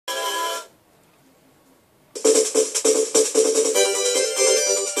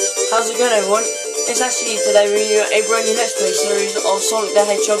How's it going, everyone? It's actually today reviewing a brand new Let's Play series of Sonic the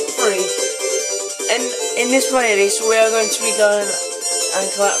Hedgehog 3. And in this playlist we are going to be going and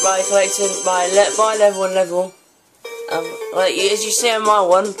collecting by level and level. Like as you see on my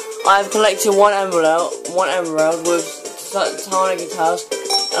one, I have collected one emerald with Sonic and Tails,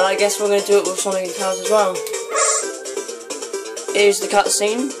 and I guess we're going to do it with Sonic and Tails as well. Here's the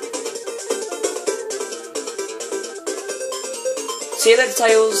cutscene. See you later,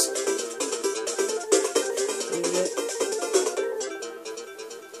 Tails.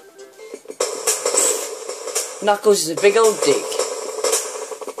 Knuckles is a big old dick.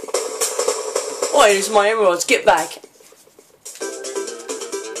 Oi, it's my emeralds, get back.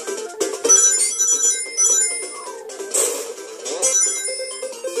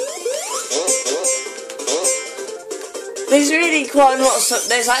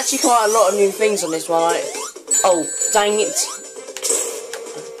 There's actually quite a lot of new things on this one, like, oh, dang it.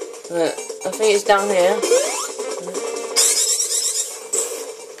 I think it's down here.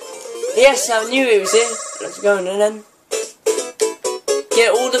 Yes, I knew it was here. Let's go in then.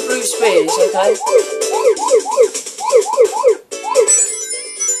 Get all the blue spears, okay?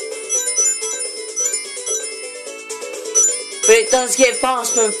 But it does get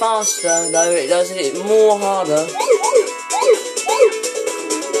faster and faster, though. It does it more harder.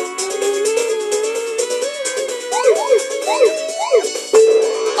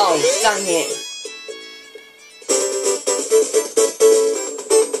 Oh, dang it.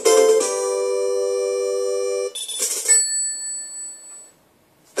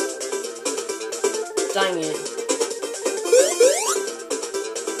 Dang it.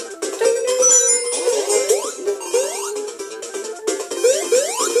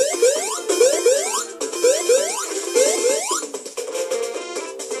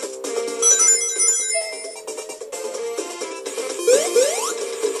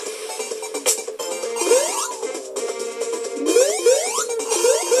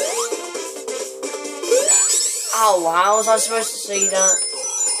 Oh, how was I supposed to see that?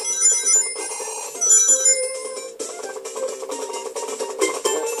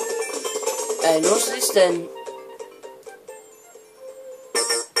 And what's this then?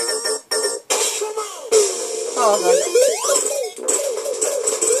 Oh, okay.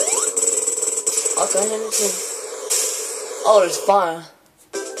 Okay, let me see. Oh, there's fire.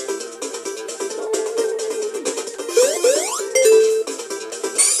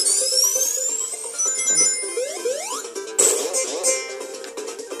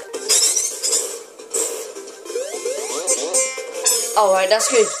 Alright, that's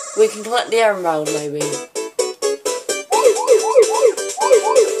good. We can collect the emerald, maybe.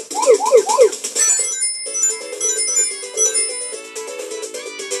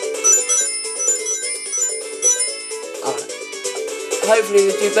 Alright. Hopefully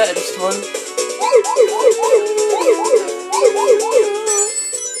we'll do better this time.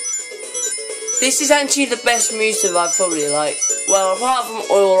 This is actually the best music I've probably like. Well, apart from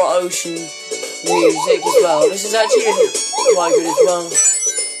Oil or Ocean music as well. This is actually quite good as well.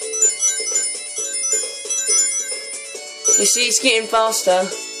 You see, it's getting faster.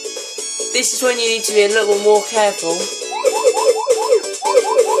 This is when you need to be a little more careful.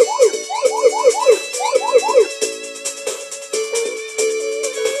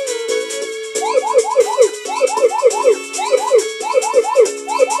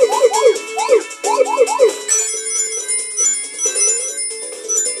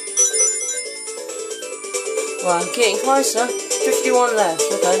 Well, I'm getting closer. 51 left,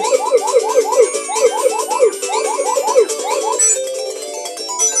 okay.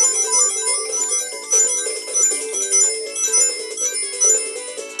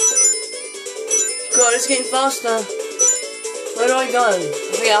 God, it's getting faster. Where do I go? I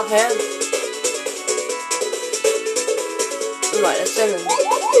think up here. Right, that's 7.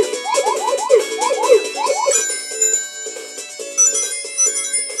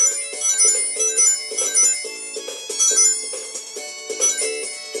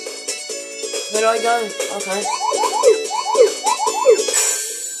 Where do I go? Okay.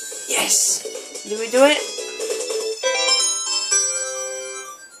 Yes! Did we do it?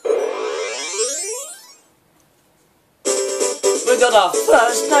 We got our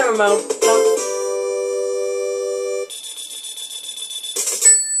first emerald.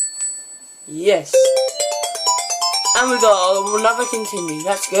 Yes. And we got another continue.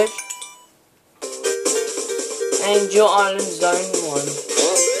 That's good. And your island zone 1.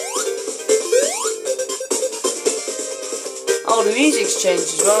 Oh, the music's changed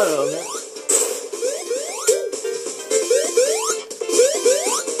as well a little bit.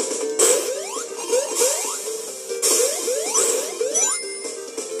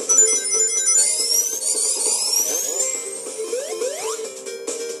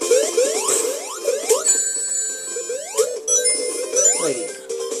 Sweet.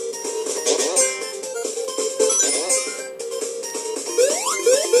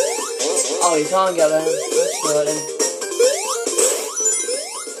 Oh, you can't get there. That's right then.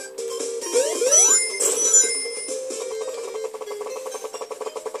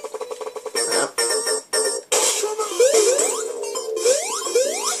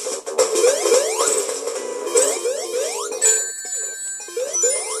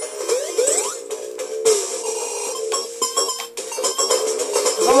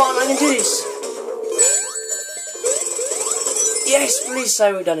 Come on, I can do this. Yes, please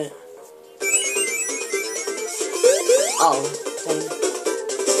say we've done it. Oh, dang.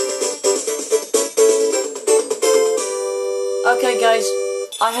 Okay guys,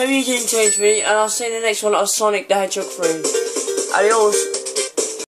 I hope you did enjoy this video, and I'll see you in the next one of Sonic the Hedgehog 3. Adios.